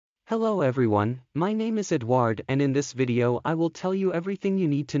Hello everyone, my name is Edouard and in this video I will tell you everything you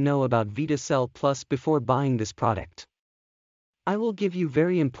need to know about VitaCell Plus before buying this product. I will give you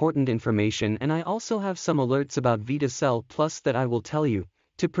very important information and I also have some alerts about VitaCell Plus that I will tell you,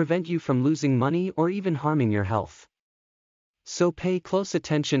 to prevent you from losing money or even harming your health. So pay close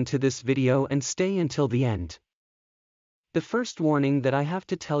attention to this video and stay until the end. The first warning that I have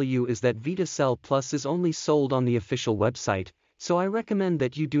to tell you is that VitaCell Plus is only sold on the official website, so I recommend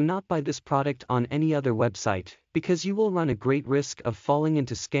that you do not buy this product on any other website, because you will run a great risk of falling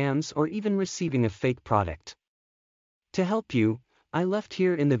into scams or even receiving a fake product. To help you, I left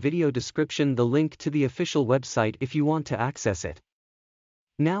here in the video description the link to the official website if you want to access it.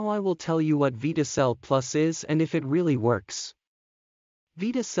 Now I will tell you what VitaCell Plus is and if it really works.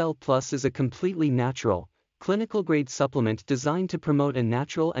 VitaCell Plus is a completely natural, clinical-grade supplement designed to promote a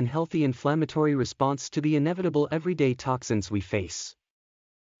natural and healthy inflammatory response to the inevitable everyday toxins we face.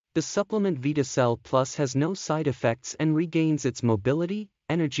 The supplement VitaCell Plus has no side effects and regains its mobility,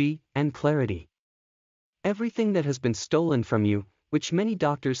 energy, and clarity. Everything that has been stolen from you, which many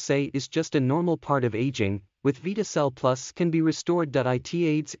doctors say is just a normal part of aging, with VitaCell Plus can be restored. It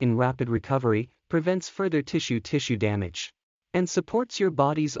aids in rapid recovery, prevents further tissue damage, and supports your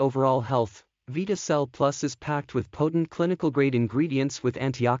body's overall health. VitaCell Plus is packed with potent clinical-grade ingredients with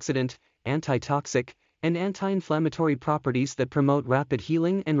antioxidant, antitoxic, and anti-inflammatory properties that promote rapid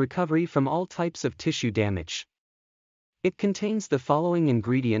healing and recovery from all types of tissue damage. It contains the following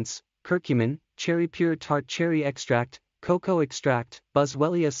ingredients: curcumin, cherry pure tart cherry extract, cocoa extract,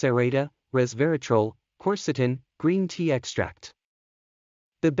 boswellia serrata, resveratrol, quercetin, green tea extract.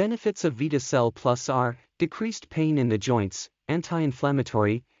 The benefits of VitaCell Plus are: decreased pain in the joints,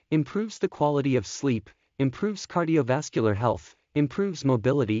 anti-inflammatory, improves the quality of sleep, improves cardiovascular health, improves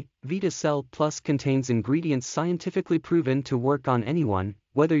mobility. VitaCell Plus contains ingredients scientifically proven to work on anyone,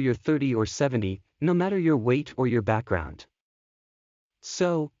 whether you're 30 or 70, no matter your weight or your background.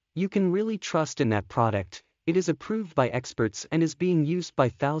 So, you can really trust in that product. It is approved by experts and is being used by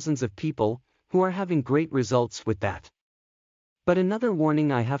thousands of people, who are having great results with that. But another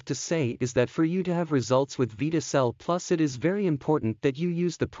warning I have to say is that for you to have results with VitaCell Plus, it is very important that you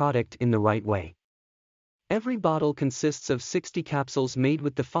use the product in the right way. Every bottle consists of 60 capsules made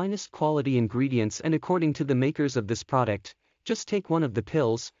with the finest quality ingredients, and according to the makers of this product, just take one of the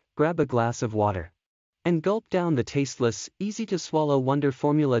pills, grab a glass of water, and gulp down the tasteless, easy-to-swallow wonder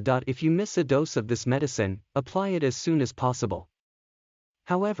formula. If you miss a dose of this medicine, apply it as soon as possible.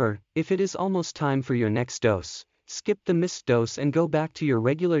 However, if it is almost time for your next dose, skip the missed dose and go back to your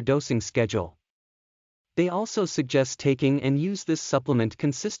regular dosing schedule. They also suggest taking and use this supplement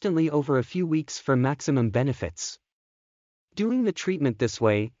consistently over a few weeks for maximum benefits. Doing the treatment this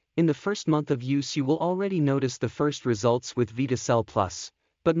way, in the first month of use you will already notice the first results with VitaCell Plus,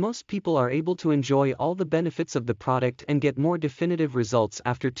 but most people are able to enjoy all the benefits of the product and get more definitive results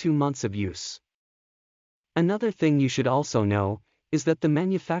after 2 months of use. Another thing you should also know is that the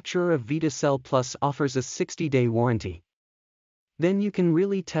manufacturer of VitaCell Plus offers a 60-day warranty. Then you can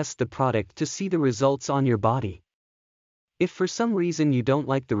really test the product to see the results on your body. If for some reason you don't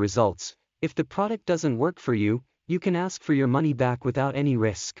like the results, if the product doesn't work for you, you can ask for your money back without any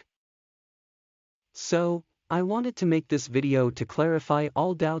risk. So, I wanted to make this video to clarify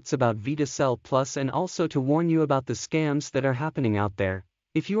all doubts about VitaCell Plus and also to warn you about the scams that are happening out there.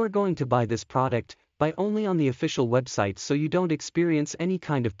 If you are going to buy this product, buy only on the official website so you don't experience any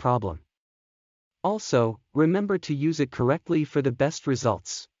kind of problem. Also, remember to use it correctly for the best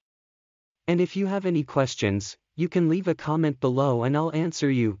results. And if you have any questions, you can leave a comment below and I'll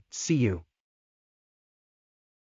answer you. See you.